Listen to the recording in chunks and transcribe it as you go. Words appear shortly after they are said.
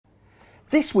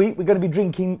This week we're going to be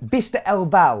drinking Vista El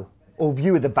Val, or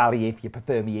View of the Valley if you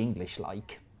prefer me English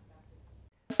like.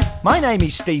 My name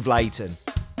is Steve Layton,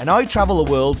 and I travel the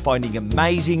world finding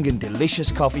amazing and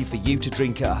delicious coffee for you to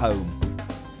drink at home.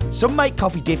 Some make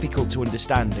coffee difficult to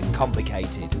understand and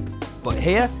complicated, but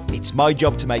here it's my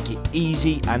job to make it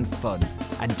easy and fun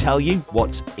and tell you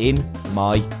what's in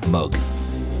my mug.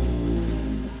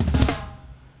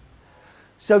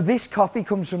 So this coffee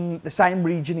comes from the same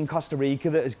region in Costa Rica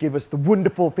that has given us the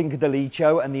wonderful Finca del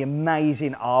Licho and the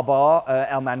amazing Arbar,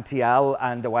 El Mantial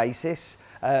and Oasis,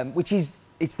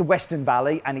 it's the Western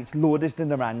Valley and it's Lourdes de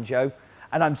Naranjo,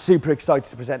 and I'm super excited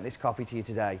to present this coffee to you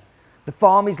today. The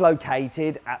farm is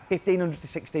located at 1,500 to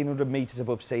 1,600 metres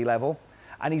above sea level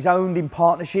and is owned in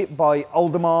partnership by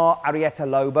Oldemar Arrieta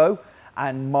Lobo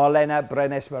and Marlena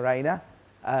Brenes Morena.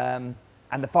 And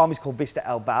the farm is called Vista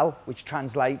El Val, which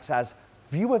translates as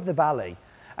View of the Valley.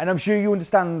 And I'm sure you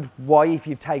understand why if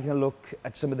you've taken a look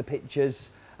at some of the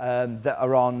pictures that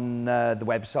are on the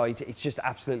website. It's just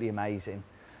absolutely amazing.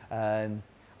 Oldemar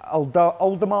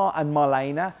and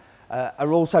Marlena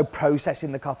are also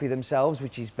processing the coffee themselves,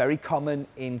 which is very common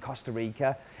in Costa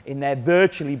Rica, in their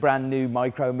virtually brand new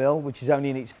micro mill, which is only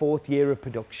in its 4th year of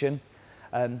production.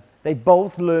 They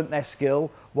both learnt their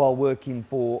skill while working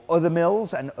for other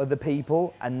mills and other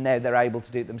people, and now they're able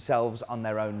to do it themselves on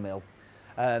their own mill.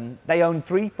 They own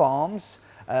 3 farms.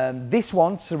 This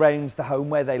one surrounds the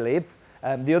home where they live.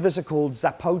 The others are called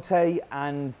Zapote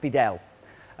and Fidel.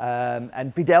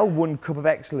 And Fidel won Cup of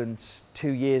Excellence 2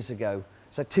 years ago.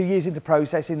 So 2 years into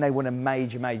processing, they won a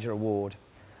major award.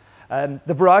 The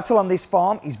varietal on this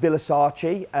farm is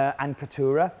Villasarchi and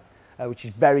Caturra, which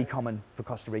is very common for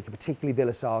Costa Rica, particularly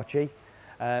Villasarchi.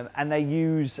 And they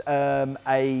use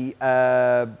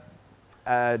a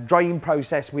drying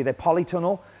process with a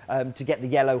polytunnel to get the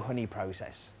yellow honey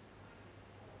process.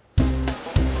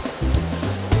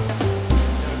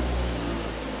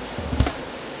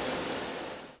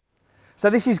 So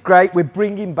this is great. We're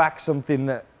bringing back something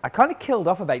that I kind of killed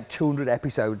off about 200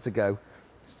 episodes ago.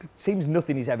 Seems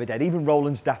nothing is ever dead. Even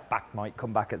Roland's Daft Back might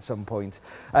come back at some point.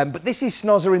 But this is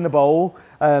Snozzer in the bowl.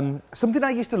 Something I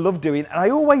used to love doing, and I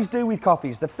always do with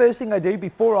coffees. The first thing I do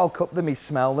before I'll cup them is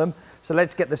smell them. So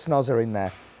let's get the Snozzer in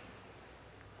there.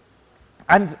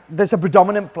 And there's a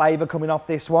predominant flavour coming off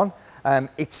this one.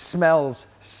 It smells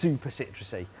super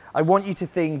citrusy. I want you to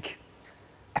think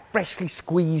a freshly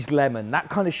squeezed lemon, that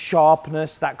kind of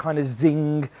sharpness, that kind of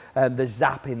zing, the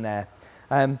zap in there.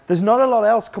 There's not a lot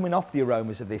else coming off the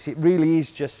aromas of this. It really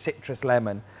is just citrus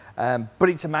lemon, but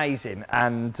it's amazing.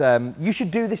 And you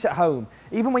should do this at home,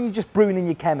 even when you're just brewing in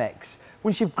your Chemex.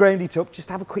 Once you've ground it up, just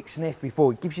have a quick sniff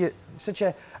before. It gives you such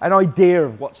an idea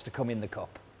of what's to come in the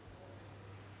cup.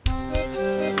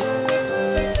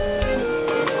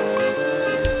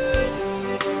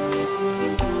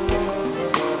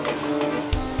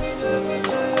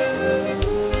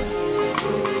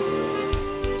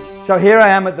 So here I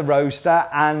am at the roaster,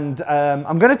 and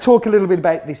I'm going to talk a little bit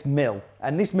about this mill.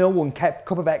 And this mill won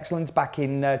Cup of Excellence back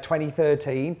in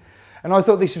 2013. And I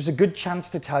thought this was a good chance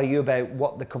to tell you about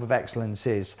what the Cup of Excellence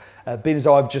is, being as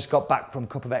I've just got back from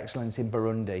Cup of Excellence in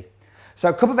Burundi.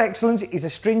 So Cup of Excellence is a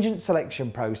stringent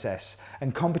selection process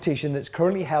and competition that's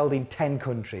currently held in 10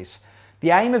 countries.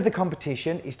 The aim of the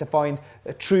competition is to find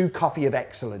a true coffee of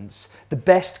excellence, the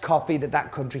best coffee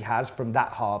that country has from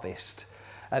that harvest.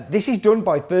 This is done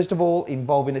by, first of all,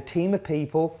 involving a team of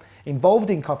people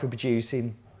involved in coffee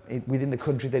producing within the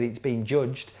country that it's being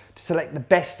judged to select the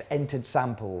best entered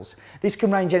samples. This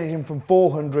can range anything from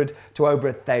 400 to over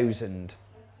 1,000.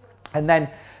 And then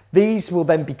these will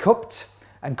then be cupped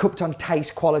and cupped on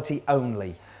taste quality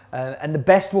only. And the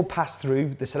best will pass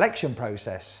through the selection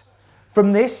process.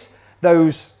 From this,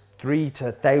 those 3 to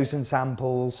 1,000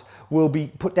 samples will be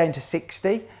put down to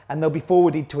 60 and they'll be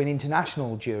forwarded to an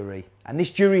international jury. And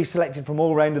this jury is selected from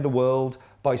all around the world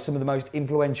by some of the most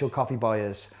influential coffee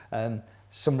buyers.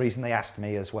 Some reason they asked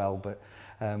me as well, but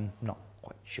not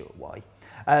quite sure why.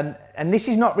 And this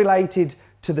is not related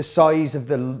to the size of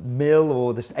the mill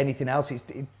or anything else.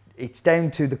 It's down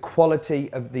to the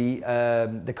quality of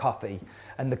the coffee,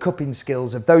 and the cupping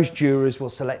skills of those jurors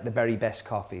will select the very best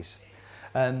coffees.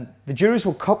 The jurors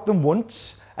will cup them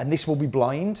once, and this will be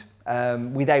blind,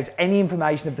 without any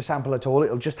information of the sample at all.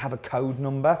 It'll just have a code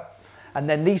number. And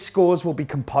then these scores will be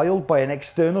compiled by an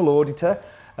external auditor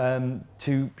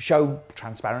to show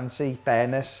transparency,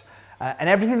 fairness, and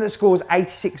everything that scores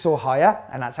 86 or higher,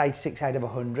 and that's 86 out of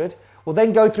 100, will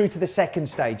then go through to the second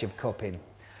stage of cupping.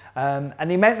 And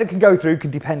the amount that can go through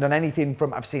can depend on anything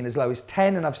from I've seen as low as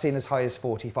 10 and I've seen as high as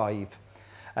 45.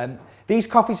 These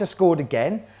coffees are scored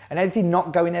again, and anything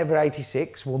not going over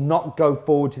 86 will not go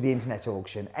forward to the internet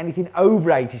auction. Anything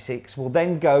over 86 will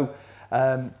then go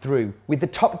through, with the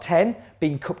top 10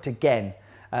 being cupped again.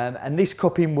 And this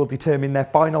cupping will determine their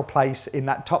final place in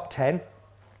that top 10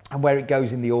 and where it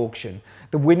goes in the auction.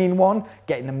 The winning one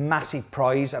getting a massive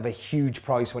prize of a huge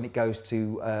price when it goes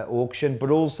to auction, but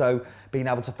also being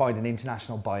able to find an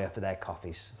international buyer for their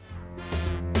coffees.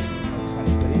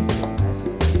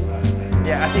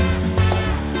 Yeah, I think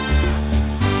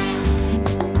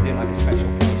doing like a special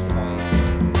price to buy it.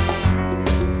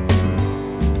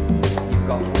 You've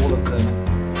got all of them,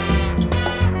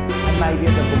 and maybe a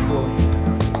double book.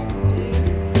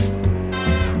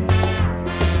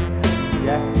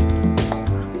 Yeah,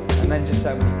 and then just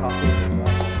so many coffees as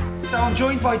well. So I'm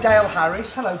joined by Dale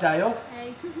Harris. Hello, Dale.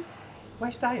 Hey.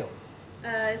 Where's Dale?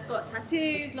 He's got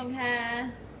tattoos, long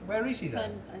hair. Where is he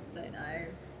then? I don't know.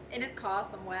 In his car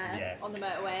somewhere on the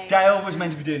motorway. Dale was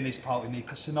meant to be doing this part with me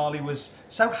because Sonali was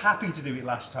so happy to do it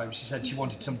last time. She said she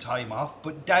wanted some time off,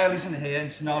 but Dale isn't here and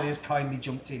Sonali has kindly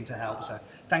jumped in to help. So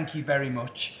thank you very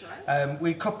much. That's right.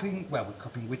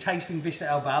 We're tasting Vista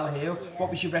El Val here. Yeah. What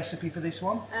was your recipe for this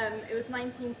one? It was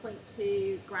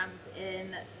 19.2 grams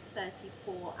in,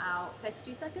 34 out,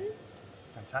 32 seconds.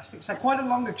 Fantastic. So quite a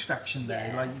long extraction there,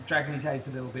 Yeah. like you're dragging it out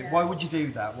a little bit. Yeah. Why would you do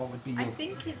that? What would be your... I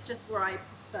think it's just where I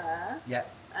prefer. Yeah.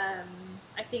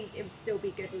 I think it would still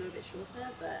be good a little bit shorter,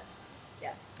 but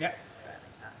yeah. Yeah. I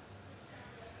like that.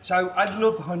 So I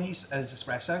love honeys as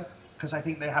espresso because I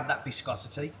think they have that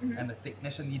viscosity and the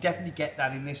thickness, and you definitely get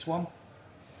that in this one.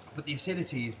 But the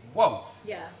acidity is whoa.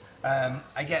 Yeah.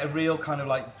 I get a real kind of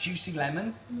like juicy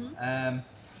lemon, and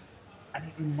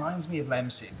it reminds me of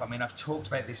Lemsip. I mean, I've talked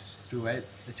about this throughout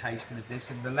the tasting of this,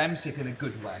 and the Lemsip in a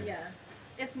good way. Yeah.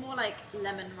 It's more like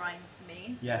lemon rind to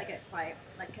me. Yeah. I get quite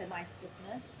like a nice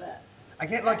bitterness, but I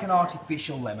get like an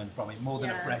artificial lemon from it more than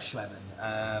a Yeah. fresh lemon.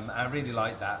 I really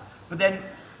like that. But then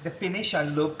the finish I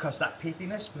love because that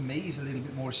pithiness for me is a little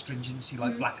bit more astringency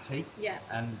like black tea. Yeah.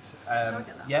 And I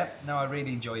get that. yeah, no, I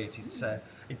really enjoy it.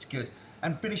 It's good.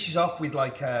 And finishes off with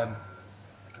like a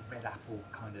red apple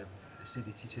kind of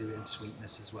acidity to it and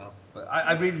sweetness as well. But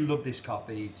I really love this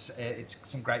coffee. It's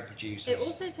some great producers. it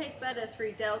also tastes better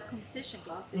through Dale's competition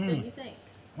glasses, don't you think?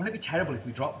 Wouldn't it be terrible if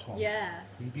we dropped one? Yeah.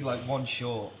 He'd be like one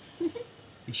short.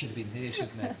 He should have been here,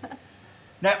 shouldn't he?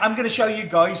 Now, I'm going to show you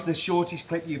guys the shortest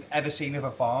clip you've ever seen of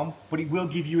a farm, but it will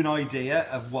give you an idea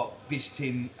of what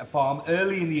visiting a farm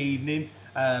early in the evening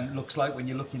looks like when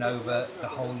you're looking over the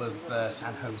whole of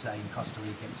San Jose in Costa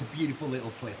Rica. It's a beautiful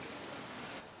little clip.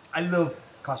 I love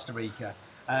Costa Rica.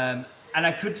 And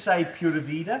I could say Pura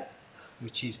Vida,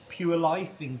 which is pure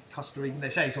life in Costa Rica. They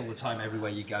say it all the time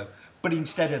everywhere you go. But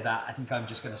instead of that, I think I'm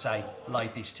just going to say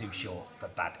life is too short for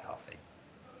bad coffee.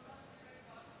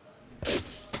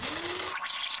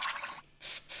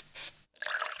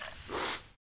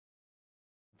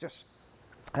 Just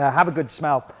have a good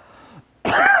smell.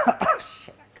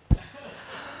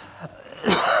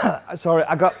 Sorry,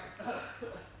 I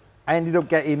ended up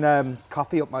getting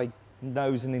coffee up my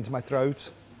nose and into my throat.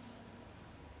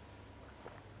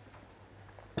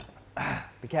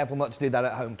 Be careful not to do that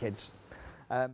at home, kids.